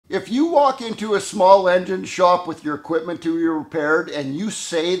If you walk into a small engine shop with your equipment to be repaired and you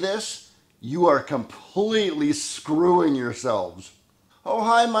say this, you are completely screwing yourselves. Oh,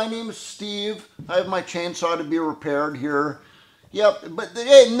 hi, my name is Steve. I have my chainsaw to be repaired here. Yep, but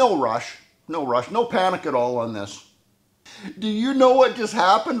hey, no rush. No rush. No panic at all on this. Do you know what just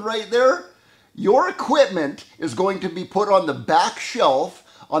happened right there? Your equipment is going to be put on the back shelf,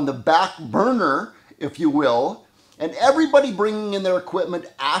 on the back burner, if you will, and everybody bringing in their equipment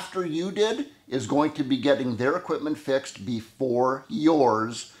after you did is going to be getting their equipment fixed before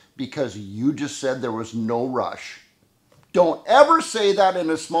yours because you just said there was no rush. Don't ever say that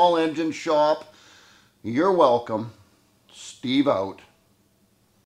in a small engine shop. You're welcome. Steve out.